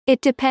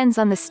It depends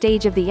on the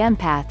stage of the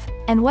empath,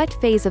 and what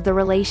phase of the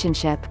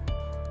relationship.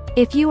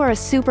 If you are a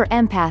super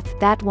empath,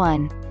 that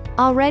one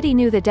already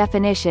knew the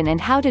definition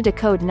and how to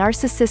decode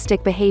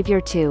narcissistic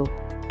behavior too.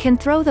 Can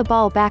throw the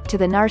ball back to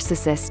the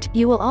narcissist,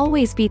 you will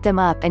always beat them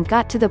up and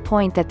got to the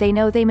point that they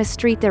know they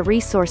mistreat their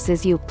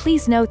resources you.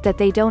 Please note that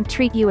they don't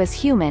treat you as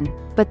human,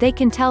 but they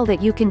can tell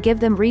that you can give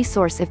them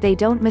resource if they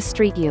don't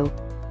mistreat you.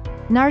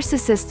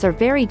 Narcissists are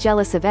very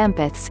jealous of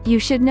empaths. You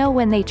should know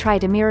when they try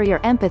to mirror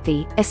your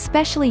empathy,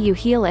 especially you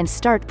heal and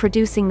start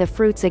producing the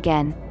fruits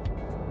again.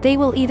 They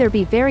will either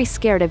be very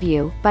scared of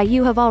you, but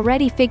you have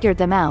already figured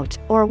them out,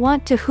 or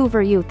want to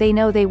hoover you. They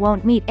know they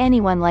won't meet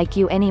anyone like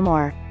you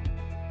anymore.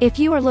 If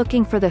you are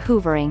looking for the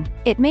hoovering,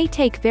 it may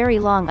take very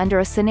long under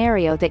a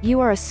scenario that you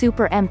are a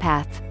super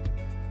empath.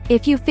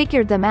 If you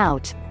figured them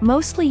out,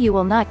 mostly you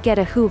will not get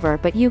a hoover,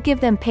 but you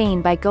give them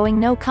pain by going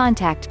no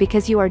contact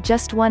because you are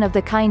just one of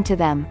the kind to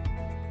them.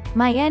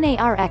 My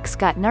narc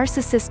got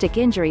narcissistic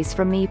injuries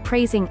from me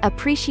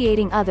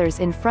appreciating others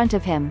in front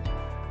of him.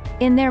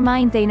 In their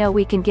mind they know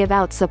we can give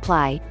out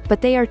supply,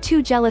 but they are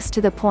too jealous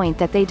to the point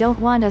that they don't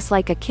want us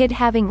like a kid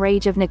having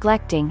rage of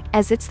neglecting,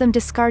 as it's them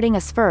discarding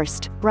us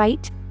first,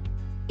 right?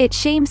 It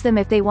shames them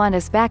if they want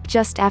us back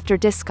just after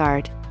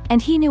discard,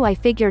 and he knew I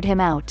figured him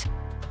out.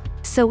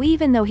 So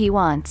even though he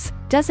wants,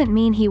 doesn't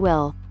mean he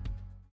will.